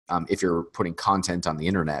if you're putting content on the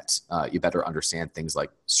internet, you better understand things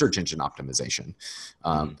like search engine optimization.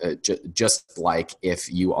 Just like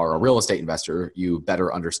if you are a real estate investor, you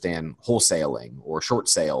better understand wholesaling or short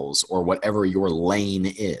sales or whatever your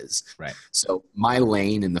lane is. Right. So my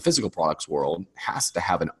lane in the physical products world has to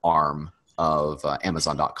have an arm of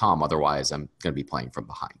Amazon.com. Otherwise, I'm going to be playing from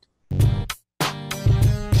behind.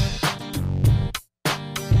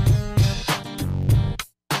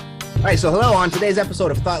 All right, so hello. On today's episode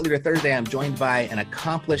of Thought Leader Thursday, I'm joined by an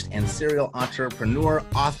accomplished and serial entrepreneur,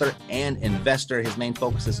 author, and investor. His main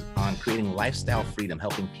focus is on creating lifestyle freedom,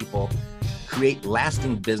 helping people create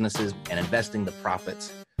lasting businesses and investing the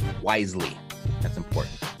profits wisely. That's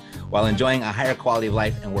important. While enjoying a higher quality of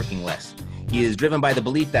life and working less. He is driven by the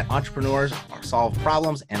belief that entrepreneurs solve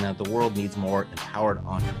problems and that the world needs more empowered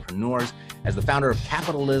entrepreneurs. As the founder of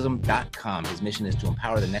Capitalism.com, his mission is to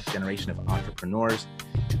empower the next generation of entrepreneurs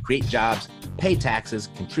to create jobs, pay taxes,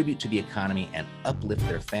 contribute to the economy, and uplift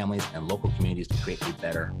their families and local communities to create a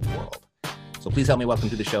better world. So please help me welcome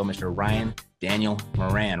to the show, Mr. Ryan Daniel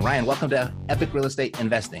Moran. Ryan, welcome to Epic Real Estate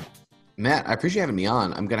Investing. Matt, I appreciate having me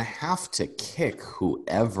on. I'm going to have to kick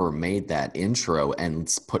whoever made that intro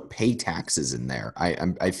and put pay taxes in there.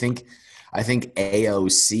 I think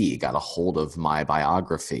AOC got a hold of my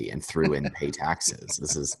biography and threw in pay taxes.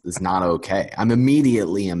 This is not okay. I'm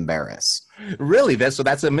immediately embarrassed. Really? That's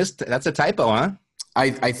a typo, huh?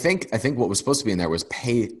 I think what was supposed to be in there was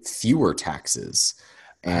pay fewer taxes,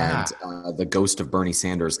 and the ghost of Bernie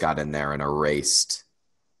Sanders got in there and erased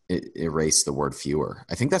the word fewer.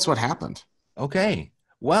 I think that's what happened. Okay.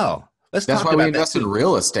 Well, that's why we invest in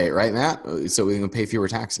real estate, right, Matt? So we can pay fewer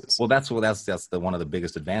taxes. Well, that's one of the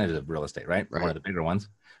biggest advantages of real estate, right? One of the bigger ones,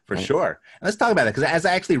 for right. Sure. And let's talk about it, because as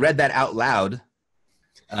I actually read that out loud,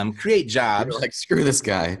 create jobs. You're like, screw this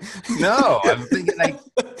guy. No, I'm thinking like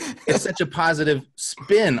it's such a positive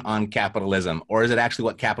spin on capitalism, or is it actually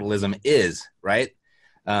what capitalism is, right?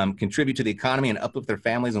 Contribute to the economy and uplift their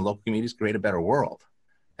families and local communities, create a better world.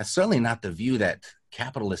 That's certainly not the view that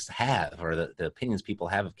capitalists have, or the opinions people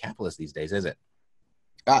have of capitalists these days, is it?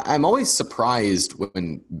 I'm always surprised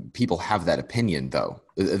when people have that opinion, though,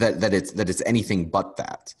 that it's anything but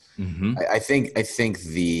that. Mm-hmm. I think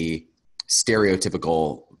the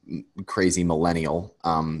stereotypical crazy millennial,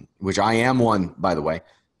 which I am one, by the way,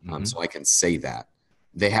 so I can say that.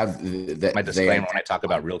 They have my disclaimer when I talk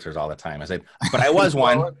about realtors all the time. I say, but I was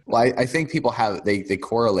one. Well, I think people they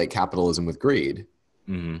correlate capitalism with greed.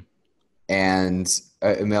 Mm-hmm. And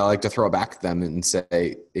I like to throw it back at them and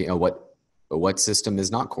say, what system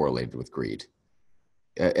is not correlated with greed?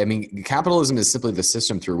 I mean, capitalism is simply the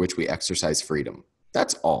system through which we exercise freedom.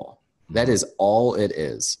 That's all. That is all it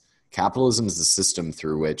is. Capitalism is the system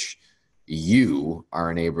through which you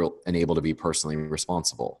are enabled to be personally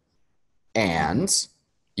responsible. And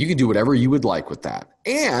you can do whatever you would like with that.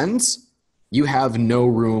 And you have no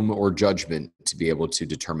room or judgment to be able to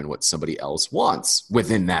determine what somebody else wants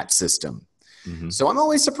within that system. Mm-hmm. So I'm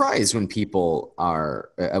always surprised when people are,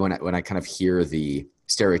 when I kind of hear the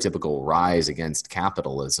stereotypical rise against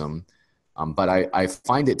capitalism, but I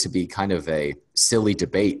find it to be kind of a silly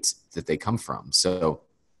debate that they come from. So,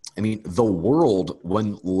 I mean, the world,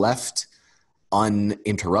 when left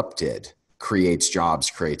uninterrupted, creates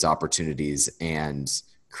jobs, creates opportunities, and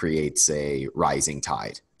creates a rising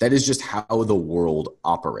tide. That is just how the world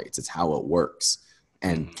operates. It's how it works.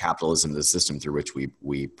 And capitalism is the system through which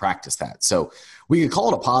we practice that. So we could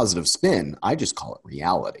call it a positive spin. I just call it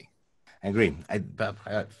reality. I agree. About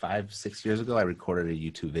 5-6 years ago, I recorded a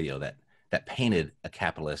YouTube video that painted a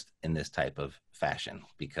capitalist in this type of fashion,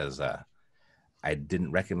 because I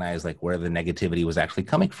didn't recognize like where the negativity was actually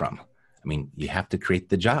coming from. I mean, you have to create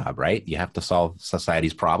the job, right? You have to solve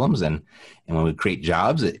society's problems. And when we create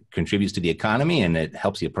jobs, it contributes to the economy and it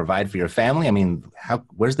helps you provide for your family. I mean,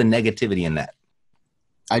 where's the negativity in that?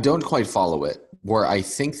 I don't quite follow it. Where I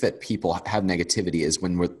think that people have negativity is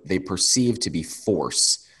when they perceive to be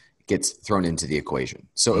force gets thrown into the equation.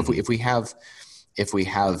 So mm-hmm. if we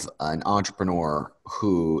have an entrepreneur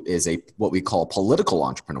who is what we call a political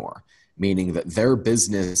entrepreneur, meaning that their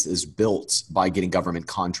business is built by getting government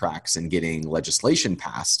contracts and getting legislation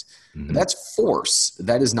passed, mm-hmm. that's force.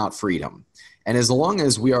 That is not freedom. And as long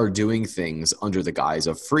as we are doing things under the guise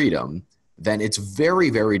of freedom, then it's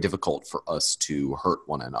very, very difficult for us to hurt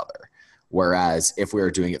one another. Whereas if we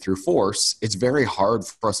are doing it through force, it's very hard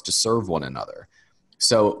for us to serve one another.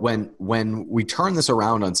 So when we turn this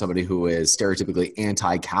around on somebody who is stereotypically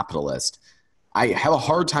anti-capitalist, I have a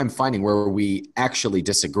hard time finding where we actually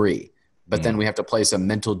disagree. But then we have to play some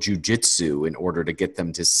mental jujitsu in order to get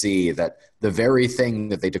them to see that the very thing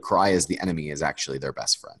that they decry as the enemy is actually their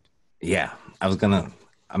best friend. Yeah, I was gonna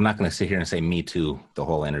I'm not going to sit here and say me too the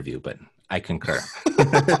whole interview, but I concur.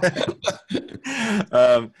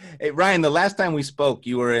 Hey, Ryan, the last time we spoke,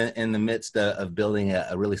 you were in the midst of building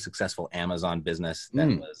a really successful Amazon business that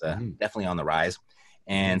was definitely on the rise.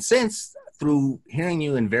 And since, through hearing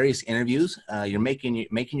you in various interviews, you're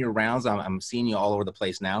making your rounds. I'm seeing you all over the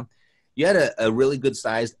place now. You had a really good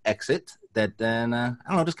sized exit that then, I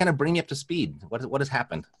don't know, just kind of bring you up to speed. What has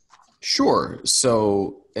happened? Sure.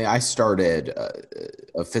 So I started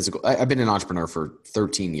I've been an entrepreneur for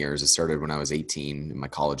 13 years. I started when I was 18 in my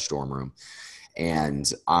college dorm room.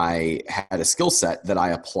 And I had a skill set that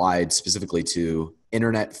I applied specifically to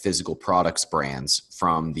internet physical products brands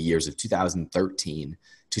from the years of 2013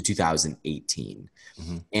 to 2018.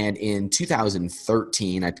 And in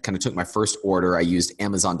 2013, I kind of took my first order. I used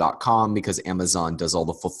Amazon.com because Amazon does all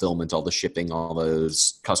the fulfillment, all the shipping, all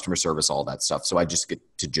those customer service, all that stuff. So I just get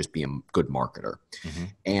to just be a good marketer.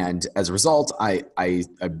 And as a result, I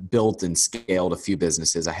built and scaled a few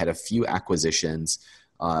businesses. I had a few acquisitions,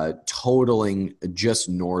 totaling just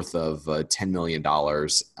north of $10 million.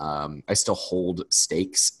 I still hold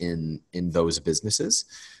stakes in those businesses.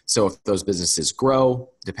 So if those businesses grow,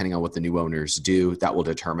 depending on what the new owners do, that will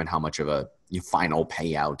determine how much of a final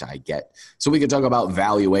payout I get. So we could talk about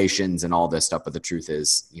valuations and all this stuff, but the truth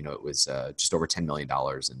is, it was just over $10 million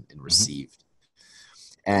in received.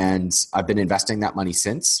 And I've been investing that money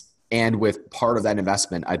since. And with part of that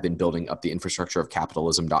investment, I've been building up the infrastructure of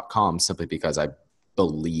capitalism.com simply because I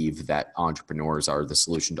believe that entrepreneurs are the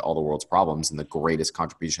solution to all the world's problems, and the greatest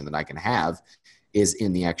contribution that I can have is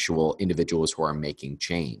in the actual individuals who are making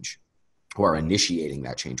change, who are initiating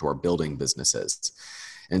that change, who are building businesses.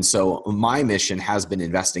 And so my mission has been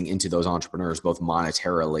investing into those entrepreneurs, both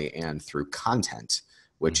monetarily and through content,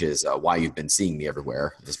 which is why you've been seeing me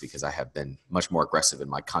everywhere, is because I have been much more aggressive in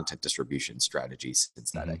my content distribution strategies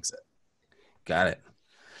since that exit. Got it.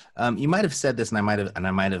 You might have said this and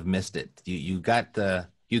I might have missed it.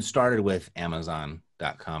 You'd started with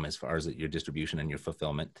Amazon.com as far as your distribution and your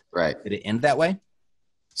fulfillment. Right. Did it end that way?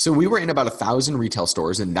 So we were in about 1,000 retail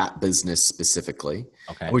stores in that business specifically.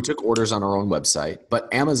 Okay. We took orders on our own website,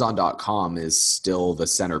 but Amazon.com is still the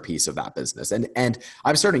centerpiece of that business. And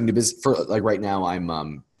I'm starting to right now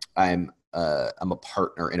I'm a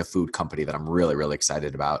partner in a food company that I'm really, really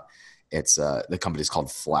excited about. It's the company's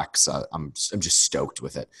called Flex. I'm just stoked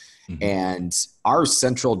with it. And our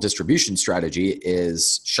central distribution strategy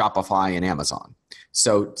is Shopify and Amazon.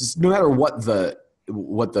 So no matter what the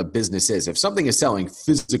business is, if something is selling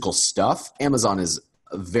physical stuff, Amazon is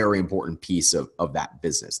a very important piece of that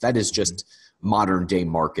business. That is just modern day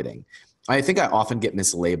marketing. I think I often get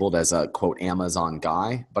mislabeled as a quote Amazon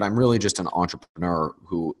guy, but I'm really just an entrepreneur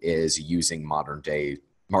who is using modern day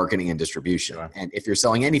marketing and distribution. Sure. And if you're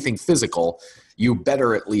selling anything physical, you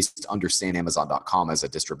better at least understand Amazon.com as a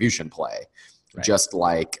distribution play. Right. Just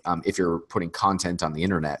like if you're putting content on the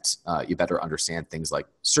internet, you better understand things like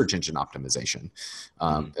search engine optimization.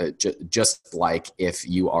 Just like if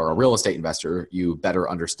you are a real estate investor, you better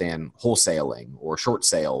understand wholesaling or short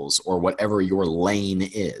sales or whatever your lane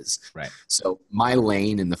is. Right. So my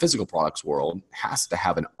lane in the physical products world has to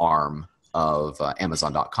have an arm of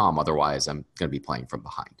Amazon.com. Otherwise, I'm going to be playing from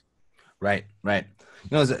behind. Right.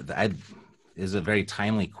 Is a very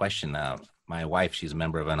timely question. My wife, she's a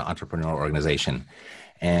member of an entrepreneur organization,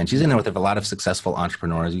 and she's in there with a lot of successful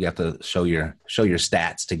entrepreneurs. You have to show your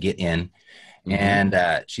stats to get in. And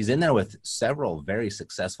she's in there with several very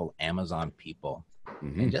successful Amazon people.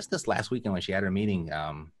 And just this last weekend when she had her meeting,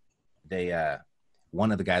 one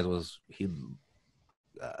of the guys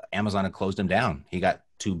Amazon had closed him down. He got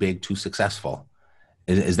too big, too successful.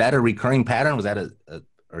 Is that a recurring pattern? Was that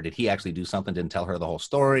or did he actually do something, didn't tell her the whole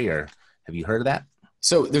story, or have you heard of that?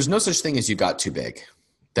 So there's no such thing as you got too big.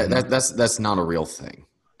 That's not a real thing.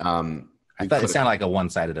 I thought it sounded like a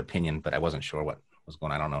one-sided opinion, but I wasn't sure what was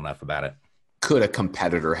going on. I don't know enough about it. Could a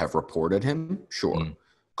competitor have reported him? Sure.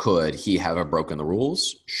 Could he have broken the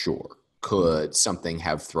rules? Sure. Could something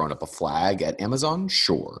have thrown up a flag at Amazon?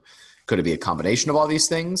 Sure. Could it be a combination of all these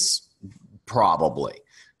things? Probably.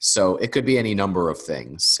 So it could be any number of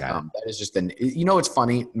things. That is just what's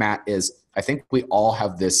funny, Matt, is I think we all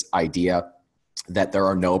have this idea that there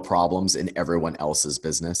are no problems in everyone else's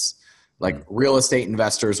business. Like real estate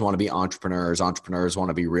investors want to be entrepreneurs want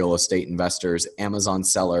to be real estate investors, Amazon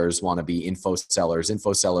sellers want to be info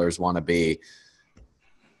sellers want to be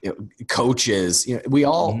coaches. We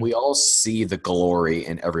all see the glory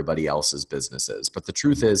in everybody else's businesses. But the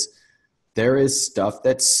truth is, there is stuff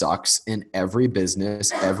that sucks in every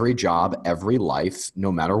business, every job, every life, no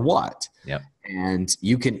matter what. Yep. And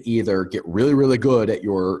you can either get really, really good at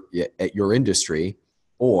your industry,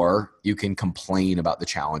 or you can complain about the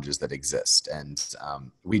challenges that exist. And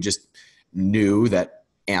we just knew that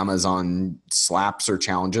Amazon slaps or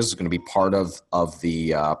challenges is going to be part of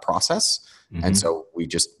the process. Mm-hmm. And so we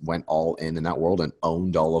just went all in that world and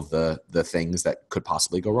owned all of the things that could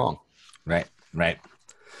possibly go wrong. Right.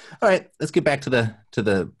 All right, let's get back to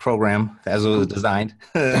the program as it was designed.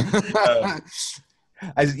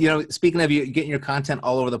 Speaking of you getting your content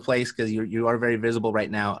all over the place, because you are very visible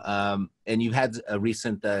right now, and you had a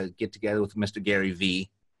recent get together with Mr. Gary V,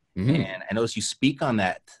 mm-hmm. and I noticed you speak on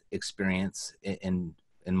that experience in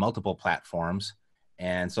multiple platforms,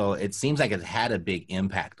 and so it seems like it had a big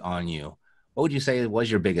impact on you. What would you say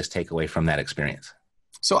was your biggest takeaway from that experience?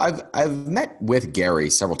 So I've met with Gary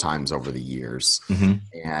several times over the years, mm-hmm.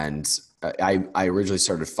 and I originally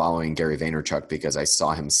started following Gary Vaynerchuk because I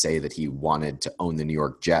saw him say that he wanted to own the New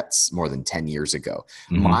York Jets more than 10 years ago.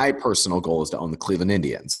 Mm-hmm. My personal goal is to own the Cleveland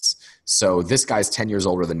Indians. So this guy's 10 years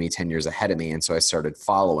older than me, 10 years ahead of me, and so I started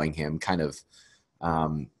following him, kind of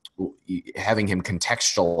having him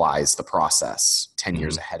contextualize the process 10 mm-hmm.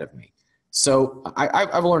 years ahead of me. So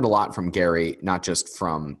I've learned a lot from Gary, not just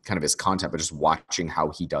from kind of his content, but just watching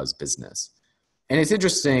how he does business. And it's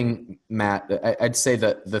interesting, Matt, I'd say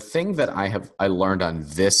that the thing that I learned on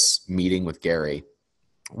this meeting with Gary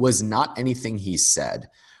was not anything he said,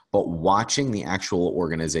 but watching the actual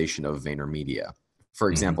organization of VaynerMedia.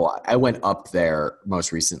 For example, mm-hmm. I went up there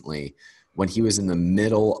most recently when he was in the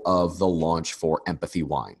middle of the launch for Empathy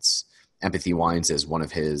Wines. Empathy Wines is one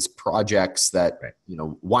of his projects that, right.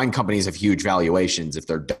 Wine companies have huge valuations if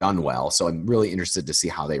they're done well. So I'm really interested to see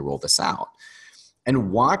how they roll this out.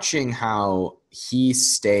 And watching how he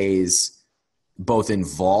stays both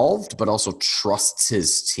involved, but also trusts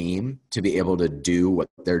his team to be able to do what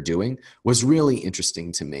they're doing was really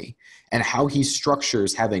interesting to me. And how he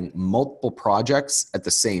structures having multiple projects at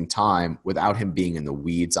the same time without him being in the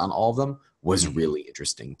weeds on all of them was mm-hmm. really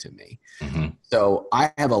interesting to me. Mm-hmm. So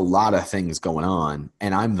I have a lot of things going on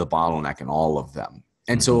and I'm the bottleneck in all of them.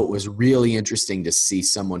 And mm-hmm. so it was really interesting to see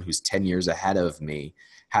someone who's 10 years ahead of me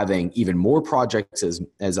having even more projects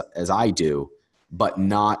as I do, but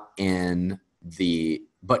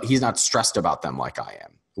but he's not stressed about them like I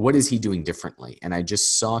am. What is he doing differently? And I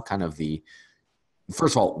just saw kind of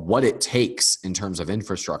first of all, what it takes in terms of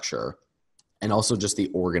infrastructure, and also just the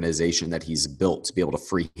organization that he's built to be able to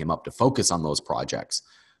free him up to focus on those projects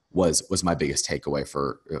was my biggest takeaway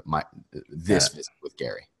for this visit with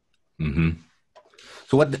Gary. Mm-hmm.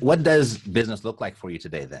 So what does business look like for you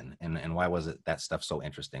today then? And why was that stuff so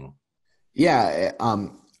interesting? Yeah.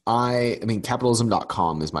 I mean,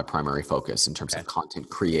 capitalism.com is my primary focus in terms of content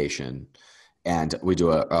creation. And we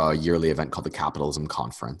do a yearly event called the Capitalism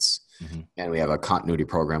Conference. Mm-hmm. And we have a continuity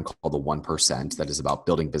program called the 1% that is about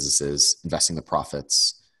building businesses, investing the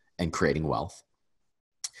profits, and creating wealth.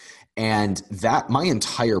 And that my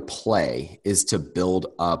entire play is to build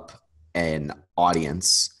up an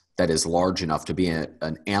audience that is large enough to be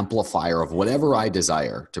an amplifier of whatever I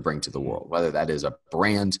desire to bring to the world, whether that is a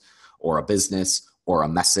brand or a business or a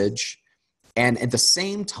message. And at the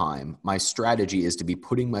same time, my strategy is to be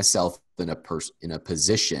putting myself in a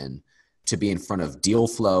position to be in front of deal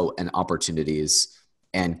flow and opportunities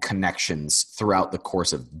and connections throughout the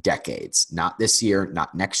course of decades. Not this year,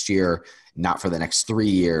 not next year, not for the next 3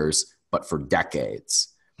 years, but for decades.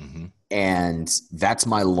 Mm-hmm. And that's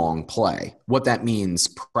my long play. What that means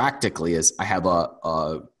practically is I have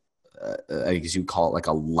I guess you'd call it like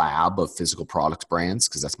a lab of physical products brands,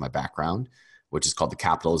 because that's my background, which is called the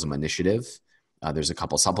Capitalism Initiative. There's a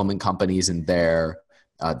couple supplement companies in there.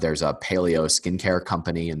 There's a paleo skincare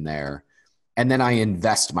company in there. And then I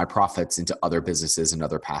invest my profits into other businesses and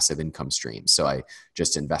other passive income streams. So I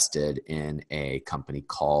just invested in a company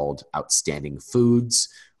called Outstanding Foods,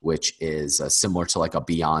 which is similar to like a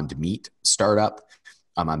Beyond Meat startup.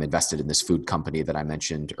 I'm invested in this food company that I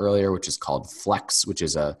mentioned earlier, which is called Flex, which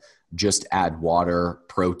is a just add water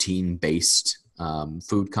protein-based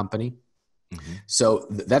food company. Mm-hmm. So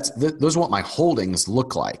those are what my holdings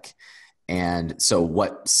look like. And so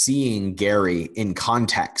what seeing Gary in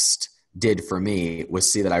context did for me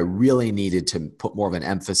was see that I really needed to put more of an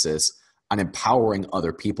emphasis on empowering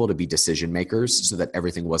other people to be decision makers so that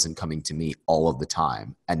everything wasn't coming to me all of the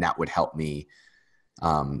time. And that would help me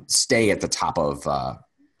stay at the top of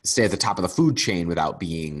the food chain without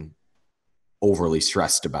being overly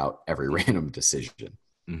stressed about every random decision.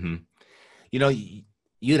 Mm-hmm.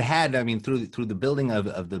 You'd had, I mean, through the building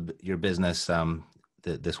of your business,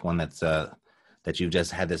 this one that you've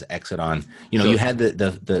just had this exit on, sure. You had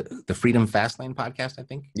the Freedom Fastlane podcast, I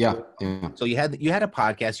think. Yeah. So you had a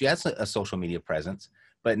podcast, you had a social media presence,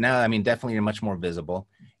 But now, I mean, definitely you're much more visible.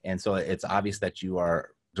 And so it's obvious that you are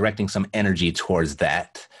directing some energy towards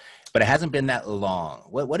that. But it hasn't been that long.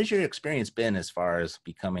 What has your experience been as far as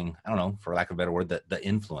becoming, I don't know, for lack of a better word, the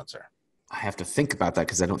influencer? I have to think about that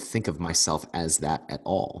because I don't think of myself as that at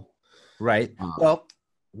all. Right. Well,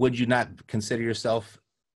 would you not consider yourself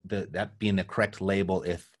that being the correct label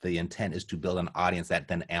if the intent is to build an audience that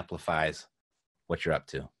then amplifies what you're up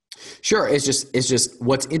to? Sure. It's just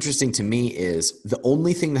what's interesting to me is the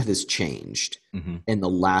only thing that has changed in the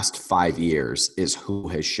last 5 years is who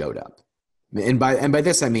has showed up. And by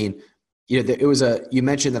this, I mean, you know, you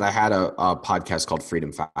mentioned that I had a podcast called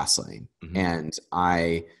Freedom Fastlane, and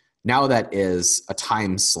now that is a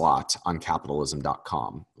time slot on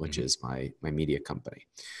capitalism.com, which is my media company.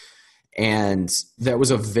 And that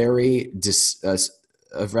was a very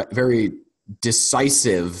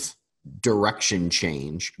decisive direction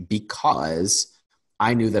change, because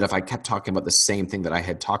I knew that if I kept talking about the same thing that I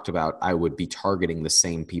had talked about, I would be targeting the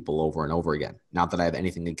same people over and over again. Not that I have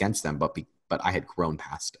anything against them, but I had grown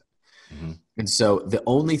past it. And so the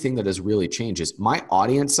only thing that has really changed is my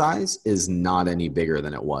audience size is not any bigger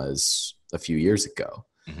than it was a few years ago.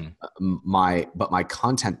 But my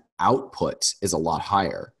content output is a lot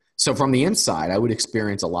higher. So from the inside, I've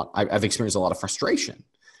experienced a lot of frustration.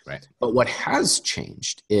 Right. But what has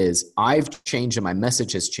changed is I've changed and my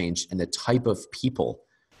message has changed, and the type of people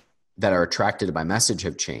that are attracted to my message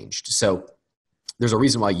have changed. So there's a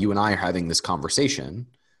reason why you and I are having this conversation,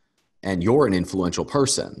 and you're an influential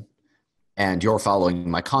person and you're following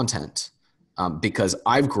my content, because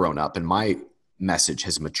I've grown up and my message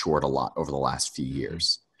has matured a lot over the last few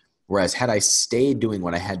years. Whereas had I stayed doing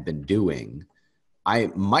what I had been doing, I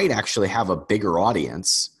might actually have a bigger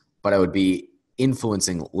audience, but I would be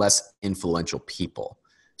influencing less influential people.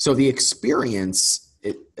 So the experience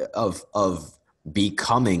of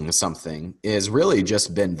becoming something is really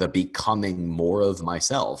just been the becoming more of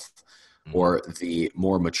myself, or the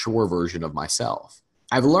more mature version of myself.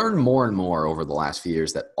 I've learned more and more over the last few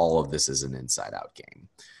years that all of this is an inside out game.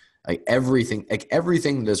 Like everything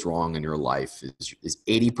that is wrong in your life is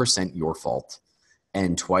 80% your fault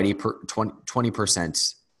and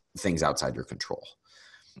 20% things outside your control.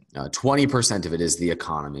 20% of it is the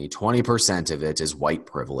economy. 20% of it is white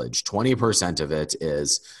privilege. 20% of it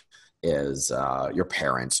is your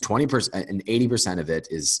parents. 20% and 80% of it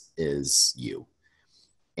is you.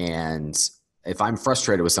 And if I'm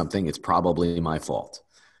frustrated with something, it's probably my fault.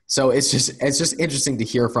 So it's just interesting to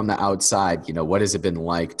hear from the outside, you know, what has it been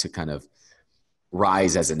like to kind of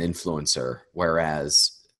rise as an influencer?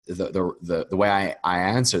 Whereas the way I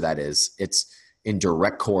answer that is it's in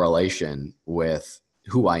direct correlation with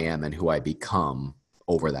who I am and who I become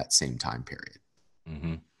over that same time period.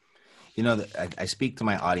 You know, I speak to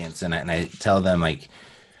my audience and I tell them, like,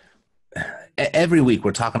 every week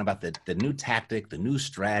we're talking about the new tactic, the new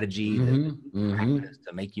strategy, the practice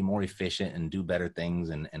to make you more efficient and do better things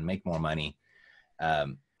and make more money.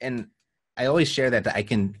 And I always share that I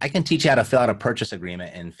can teach you how to fill out a purchase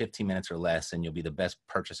agreement in 15 minutes or less, and you'll be the best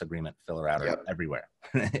purchase agreement filler out everywhere,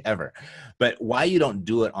 ever. But why you don't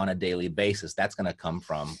do it on a daily basis, that's going to come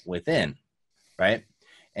from within, right?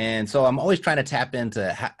 And so I'm always trying to tap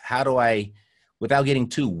into how do I, without getting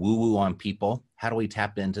too woo-woo on people, how do we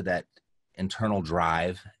tap into that internal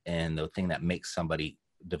drive and the thing that makes somebody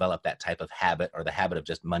develop that type of habit, or the habit of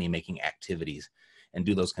just money-making activities, and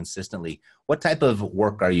do those consistently? What type of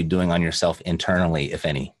work are you doing on yourself internally, if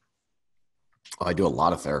any? Oh, I do a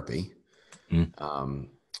lot of therapy.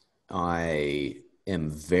 I am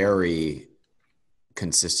very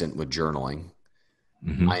consistent with journaling.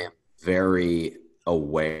 I am very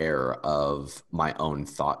aware of my own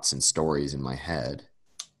thoughts and stories in my head.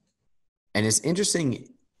 And it's interesting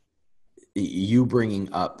you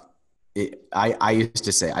bringing up, I used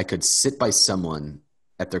to say I could sit by someone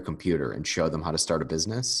at their computer and show them how to start a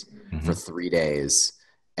business for 3 days,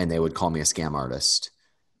 and they would call me a scam artist.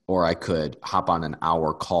 Or I could hop on an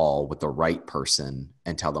hour call with the right person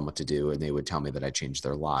and tell them what to do, and they would tell me that I changed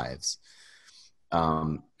their lives.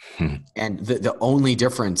 And the only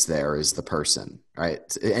difference there is the person,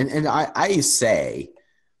 right? And I say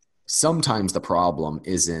sometimes the problem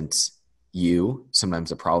isn't you. Sometimes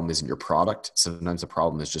the problem isn't your product. Sometimes the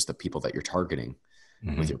problem is just the people that you're targeting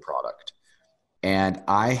with your product. And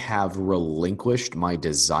I have relinquished my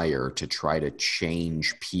desire to try to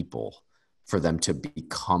change people for them to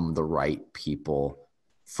become the right people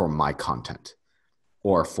for my content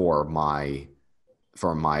or for my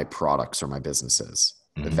products or my businesses.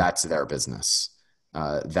 That's their business.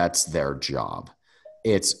 That's their job.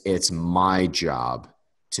 It's my job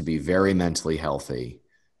to be very mentally healthy,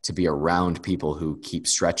 to be around people who keep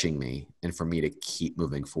stretching me and for me to keep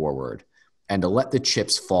moving forward and to let the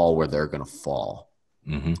chips fall where they're going to fall.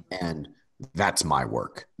 Mm-hmm. And that's my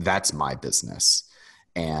work. That's my business.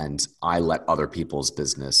 And I let other people's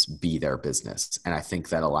business be their business. And I think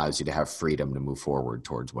that allows you to have freedom to move forward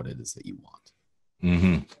towards what it is that you want.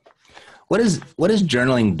 Mm-hmm. What does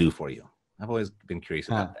journaling do for you? I've always been curious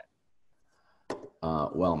about that.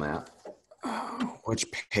 Well, Matt, which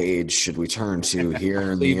page should we turn to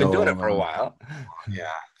here? So you've been doing it for a while.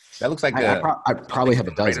 Yeah. That looks like I probably have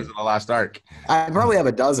a dozen. Raiders of the Lost Ark. I probably have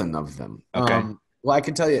a dozen of them. Okay. Well, I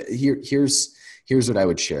can tell you here's what I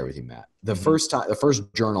would share with you, Matt. The first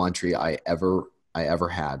journal entry I ever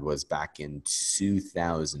had was back in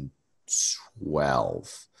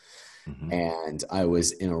 2012. Mm-hmm. And I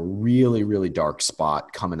was in a really, really dark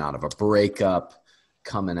spot, coming out of a breakup,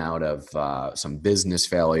 coming out of some business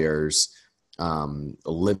failures,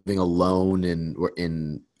 living alone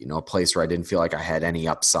in a place where I didn't feel like I had any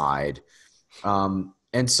upside. And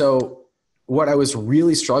so what I was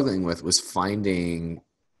really struggling with was finding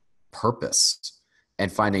purpose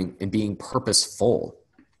and being purposeful.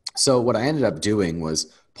 So what I ended up doing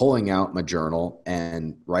was pulling out my journal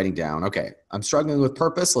and writing down, okay, I'm struggling with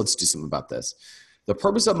purpose. Let's do something about this. The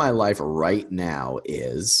purpose of my life right now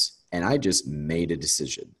is, and I just made a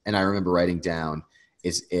decision. And I remember writing down,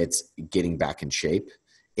 it's getting back in shape.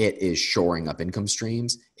 It is shoring up income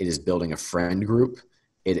streams. It is building a friend group.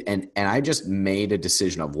 And I just made a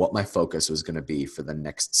decision of what my focus was going to be for the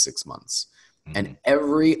next 6 months. Mm-hmm. And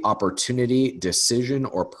every opportunity, decision,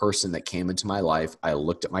 or person that came into my life, I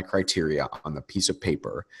looked at my criteria on the piece of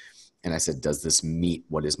paper and I said, does this meet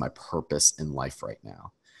what is my purpose in life right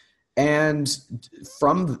now? And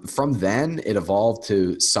from then it evolved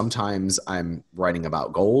to sometimes I'm writing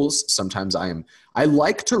about goals. Sometimes I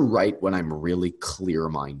like to write when I'm really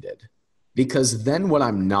clear-minded, because then when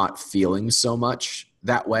I'm not feeling so much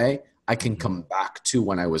that way, I can come back to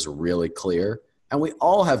when I was really clear. And we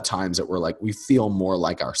all have times that we're like, we feel more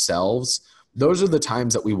like ourselves. Those are the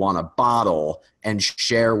times that we want to bottle and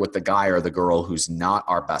share with the guy or the girl who's not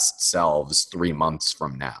our best selves 3 months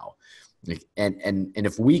from now. And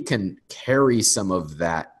if we can carry some of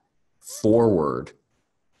that forward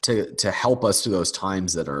to help us through those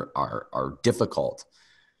times that are difficult,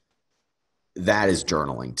 that is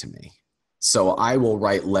journaling to me. So I will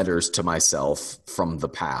write letters to myself from the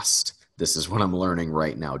past. This is what I'm learning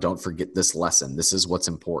right now. Don't forget this lesson. This is what's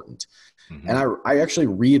important. Mm-hmm. And I actually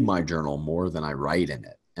read my journal more than I write in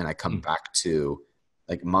it. And I come back to,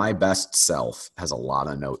 like, my best self has a lot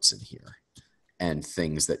of notes in here and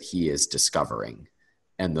things that he is discovering.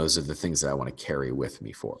 And those are the things that I want to carry with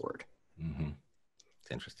me forward. Mm-hmm.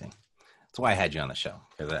 It's interesting. That's why I had you on the show,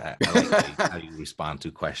 because I like how you respond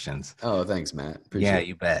to questions. Oh, thanks, Matt. Appreciate it.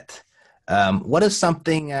 You bet. What is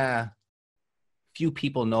something few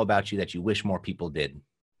people know about you that you wish more people did?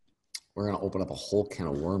 We're going to open up a whole can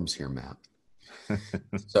of worms here, Matt.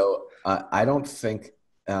 So I don't think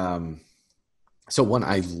so one,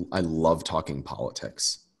 I love talking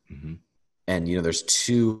politics. Mm-hmm. And there's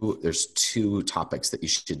two topics that you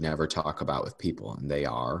should never talk about with people, and they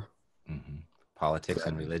are politics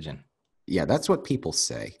and religion. Yeah, that's what people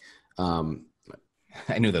say. I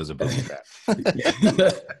knew that was a booby trap.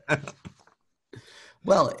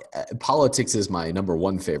 Well, politics is my number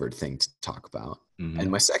one favorite thing to talk about. Mm-hmm. And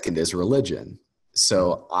my second is religion.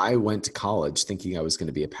 So I went to college thinking I was going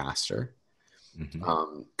to be a pastor,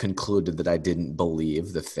 concluded that I didn't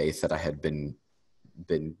believe the faith that I had been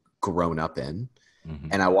grown up in,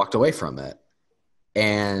 and I walked away from it.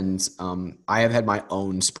 And I have had my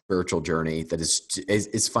own spiritual journey that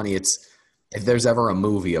it's funny. If there's ever a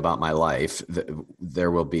movie about my life,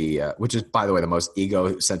 there will be, which is, by the way, the most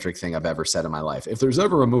egocentric thing I've ever said in my life. If there's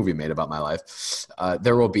ever a movie made about my life,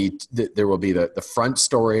 there will be the front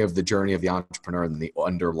story of the journey of the entrepreneur and the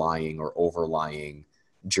underlying or overlying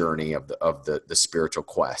journey of the spiritual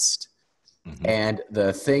quest. Mm-hmm. And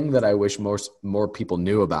the thing that I wish more people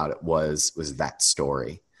knew about it was that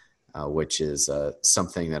story, which is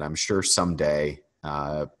something that I'm sure someday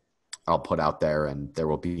I'll put out there, and there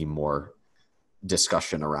will be more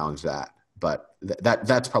discussion around that. But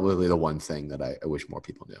that's probably the one thing that I wish more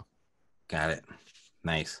people knew. Got it.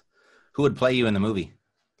 Nice. Who would play you in the movie?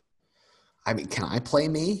 I mean, can I play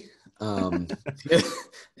me?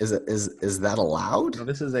 Is that allowed? No,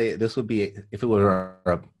 this would be if it were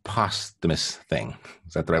a posthumous thing.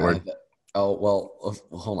 Is that the right word? Oh, well,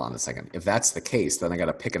 hold on a second. If that's the case, then I got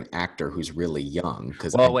to pick an actor who's really young.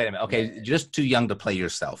 Wait a minute. Okay, just too young to play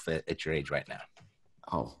yourself at your age right now.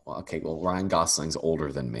 Oh, well, okay. Well, Ryan Gosling's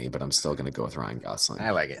older than me, but I'm still going to go with Ryan Gosling.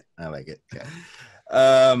 I like it.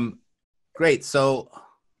 Okay. Great. So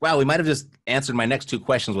Well, we might have just answered my next two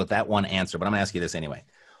questions with that one answer, but I'm going to ask you this anyway.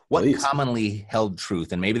 What Please. commonly held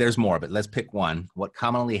truth, and maybe there's more, but let's pick one. What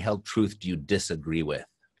commonly held truth do you disagree with?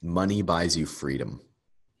 Money buys you freedom.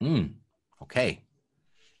 Okay.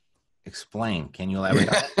 Explain. Can you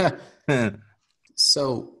elaborate?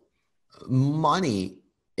 So money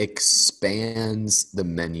expands the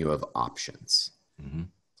menu of options,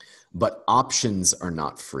 but options are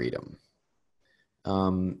not freedom.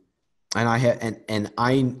 And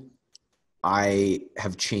I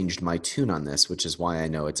have changed my tune on this, which is why I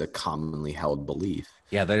know it's a commonly held belief.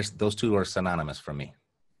 Yeah, those two are synonymous for me.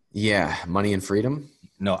 Yeah, money and freedom?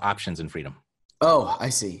 No, options and freedom. Oh, I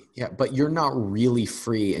see. Yeah, but you're not really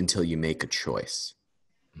free until you make a choice.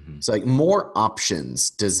 So like more options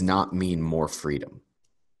does not mean more freedom.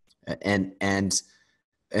 And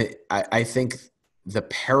I think the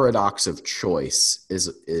paradox of choice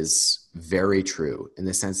is very true in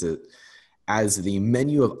the sense that as the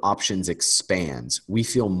menu of options expands, we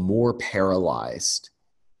feel more paralyzed.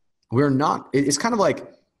 It's kind of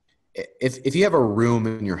like if you have a room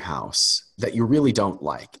in your house that you really don't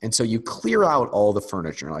like, and so you clear out all the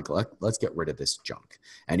furniture, and like, let's get rid of this junk.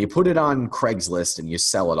 And you put it on Craigslist and you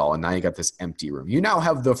sell it all, and now you got this empty room. You now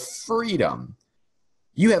have the freedom.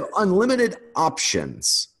 You have unlimited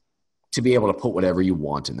options to be able to put whatever you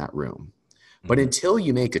want in that room. But until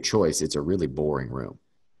you make a choice, it's a really boring room.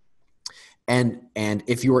 And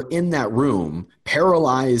if you are in that room,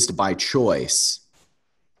 paralyzed by choice,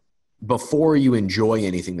 before you enjoy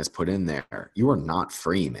anything that's put in there, you are not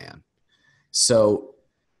free, man. So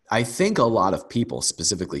I think a lot of people,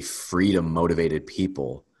 specifically freedom-motivated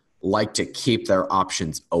people, like to keep their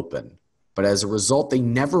options open. But as a result, they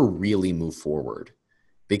never really move forward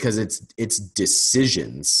because it's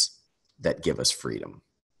decisions that give us freedom.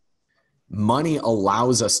 Money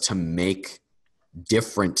allows us to make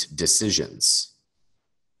different decisions,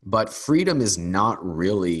 but freedom is not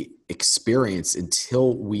really experienced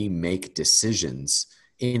until we make decisions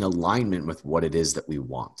in alignment with what it is that we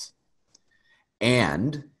want.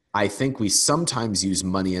 And I think we sometimes use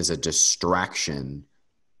money as a distraction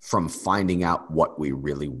from finding out what we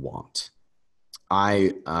really want.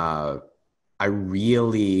 I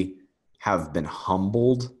really have been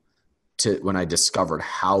humbled when I discovered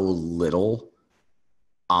how little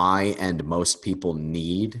I and most people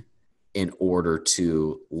need in order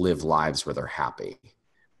to live lives where they're happy,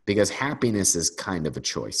 because happiness is kind of a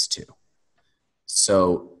choice too.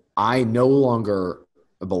 So I no longer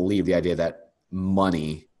believe the idea that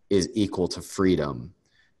money is equal to freedom,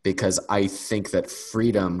 because I think that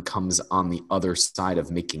freedom comes on the other side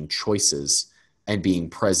of making choices and being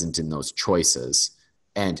present in those choices.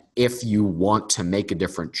 And if you want to make a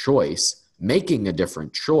different choice, making a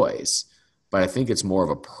different choice, but I think it's more of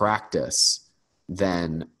a practice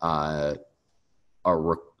than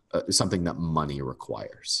something that money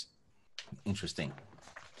requires. Interesting.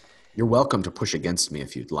 You're welcome to push against me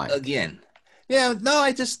if you'd like. Again. Yeah, no,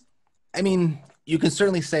 I mean, you can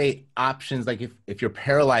certainly say options, like if you're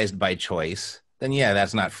paralyzed by choice, then yeah,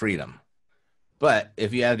 that's not freedom. But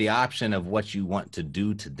if you have the option of what you want to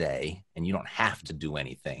do today and you don't have to do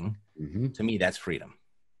anything, to me, that's freedom.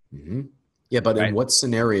 Yeah, but in what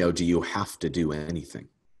scenario do you have to do anything?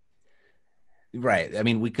 Right. I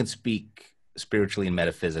mean, we can speak spiritually and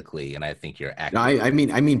metaphysically, and I think you're accurate. No,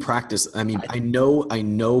 I mean practice. I mean, I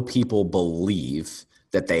know people believe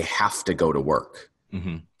that they have to go to work.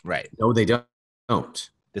 Right. No, they don't.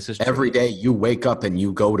 This is true. Every day you wake up and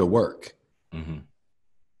you go to work.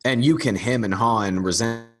 And you can hem and haw and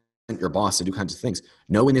resent your boss and do kinds of things.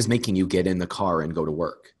 No one is making you get in the car and go to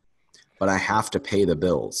work. But I have to pay the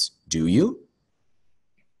bills. Do you?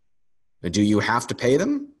 Do you have to pay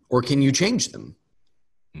them, or can you change them?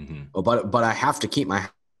 Oh, but I have to keep my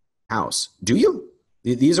house. Do you?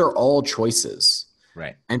 These are all choices.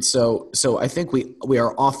 Right. And so I think we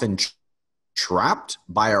are often trapped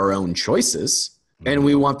by our own choices, and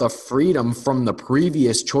we want the freedom from the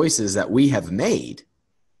previous choices that we have made.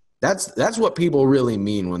 That's what people really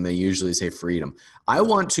mean when they usually say freedom. I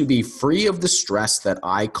want to be free of the stress that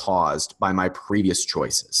I caused by my previous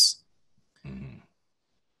choices.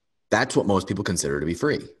 That's what most people consider to be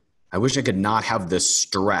free. I wish I could not have the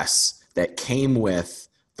stress that came with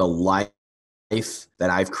the life that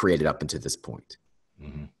I've created up until this point.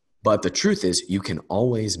 But the truth is, you can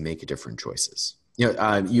always make different choices. You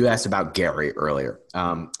know, you asked about Gary earlier.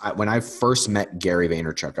 When I first met Gary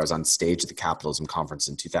Vaynerchuk, I was on stage at the Capitalism conference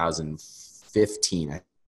in 2015, I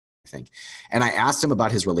think. And I asked him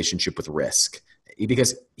about his relationship with risk,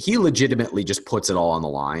 because he legitimately just puts it all on the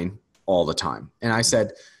line all the time. And I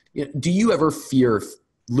said, do you ever fear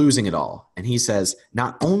losing it all? And he says,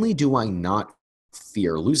 not only do I not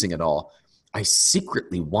fear losing it all. I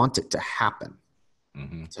secretly want it to happen.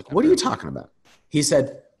 Mm-hmm. It's like, what are you talking about? He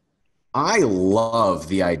said, I love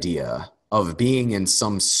the idea of being in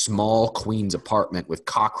some small Queens apartment with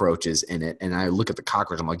cockroaches in it. And I look at the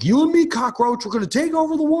cockroach. I'm like, you and me, cockroach, we're going to take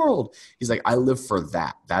over the world. He's like, I live for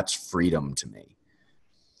that. That's freedom to me.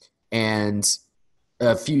 And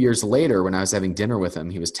a few years later, when I was having dinner with him,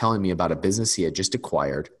 he was telling me about a business he had just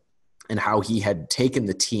acquired and how he had taken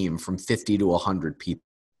the team from 50 to 100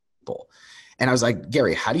 people. And I was like,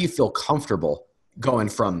 Gary, how do you feel comfortable going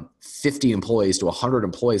from 50 employees to 100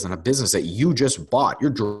 employees on a business that you just bought?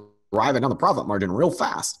 You're driving down the profit margin real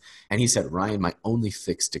fast. And he said, Ryan, my only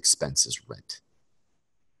fixed expense is rent.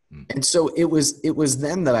 And so it was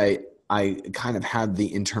then that I kind of had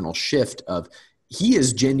the internal shift of, he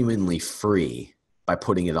is genuinely free by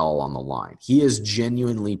putting it all on the line. He is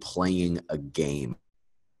genuinely playing a game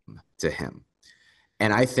to him.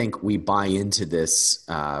 And I think we buy into this,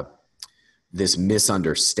 this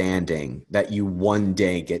misunderstanding that you one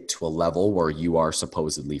day get to a level where you are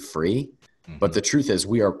supposedly free. Mm-hmm. But the truth is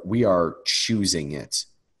we are choosing it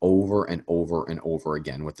over and over and over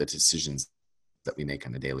again with the decisions that we make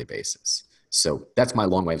on a daily basis. So that's my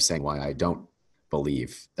long way of saying why I don't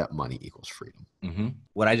believe that money equals freedom. Mm-hmm.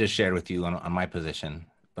 What I just shared with you on my position,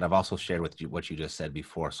 but I've also shared with you what you just said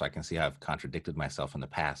before, so I can see how I've contradicted myself in the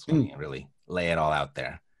past when you really lay it all out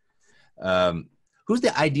there. Who's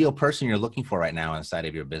the ideal person you're looking for right now inside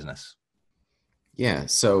of your business? Yeah.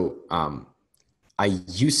 So I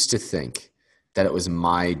used to think that it was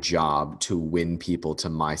my job to win people to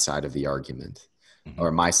my side of the argument, mm-hmm.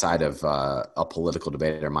 or my side of a political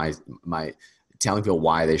debate, or my telling people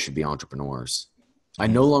why they should be entrepreneurs. I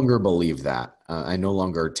no longer believe that. I no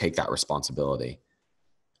longer take that responsibility.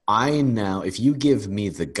 If you give me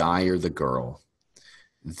the guy or the girl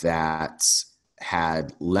that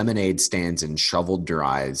had lemonade stands and shoveled their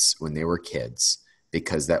eyes when they were kids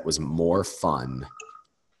because that was more fun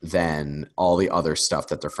than all the other stuff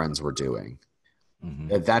that their friends were doing,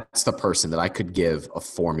 mm-hmm. that's the person that I could give a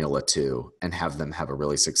formula to and have them have a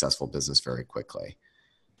really successful business very quickly.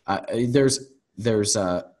 There's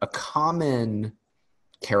a common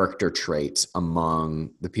character trait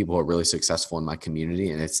among the people who are really successful in my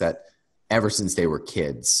community. And it's that ever since they were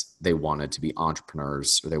kids, they wanted to be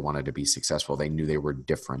entrepreneurs or they wanted to be successful. They knew they were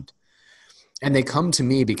different. And they come to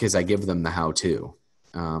me because I give them the how-to.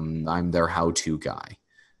 I'm their how-to guy.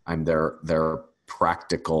 I'm their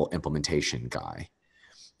practical implementation guy.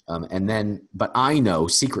 But I know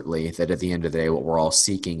secretly that at the end of the day, what we're all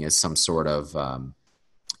seeking is some sort of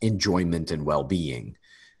enjoyment and well-being.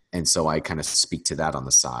 And so I kind of speak to that on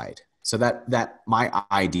the side. So that my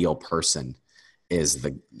ideal person is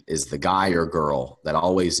the guy or girl that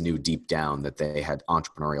always knew deep down that they had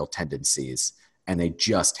entrepreneurial tendencies and they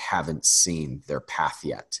just haven't seen their path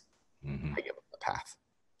yet. Mm-hmm. I give them the path.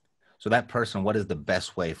 So that person, what is the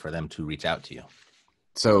best way for them to reach out to you?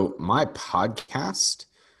 So my podcast,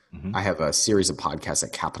 mm-hmm. I have a series of podcasts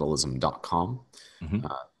at capitalism.com. Mm-hmm.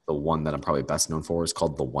 The one that I'm probably best known for is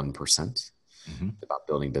called The 1%. Mm-hmm. About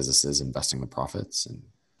building businesses, investing the profits, and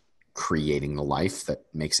creating the life that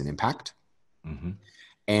makes an impact. Mm-hmm.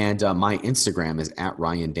 And my Instagram is at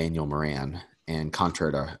Ryan Daniel Moran. And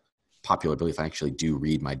contrary to popular belief, I actually do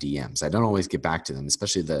read my DMs. I don't always get back to them,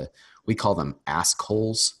 especially we call them ask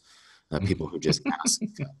holes, people who just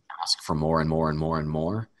ask for more and more and more and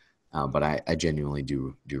more. But I genuinely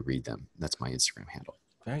do read them. That's my Instagram handle.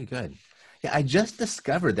 Very good. Yeah, I just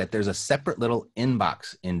discovered that there's a separate little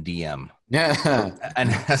inbox in DM. Yeah. And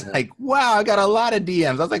I was like, wow, I got a lot of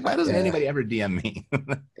DMs. I was like, why doesn't anybody ever DM me?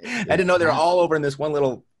 I didn't know they're all over in this one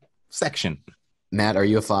little section. Matt, are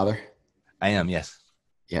you a father? I am, yes.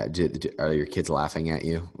 Yeah. Are your kids laughing at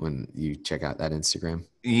you when you check out that Instagram?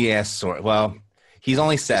 Yes. Well, he's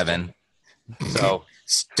only 7. So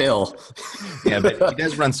still. Yeah, but he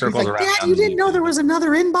does run circles around. Dad, you didn't know there was another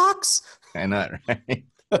inbox? I know, right?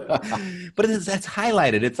 But that's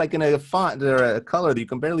highlighted. It's like in a font or a color that you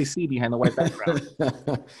can barely see behind the white background.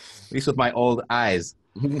 At least with my old eyes.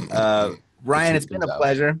 Ryan, it's been a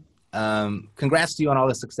pleasure. Congrats to you on all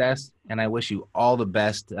the success, and I wish you all the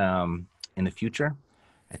best in the future.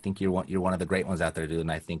 I think you're one of the great ones out there, dude, and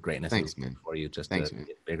I think greatness is for you just to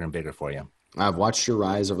get bigger and bigger for you. I've watched your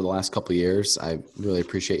rise over the last couple of years. I really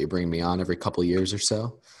appreciate you bringing me on every couple of years or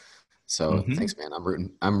so. So thanks, man.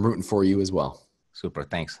 I'm rooting for you as well. Super.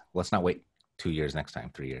 Thanks. Let's not wait 2 years next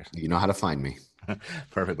time, 3 years. You know how to find me.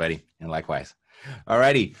 Perfect, buddy. And likewise. All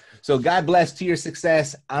righty. So God bless to your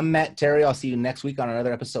success. I'm Matt Theriault. I'll see you next week on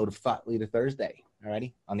another episode of Thought Leader Thursday. All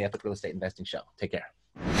righty. On the Epic Real Estate Investing Show. Take care.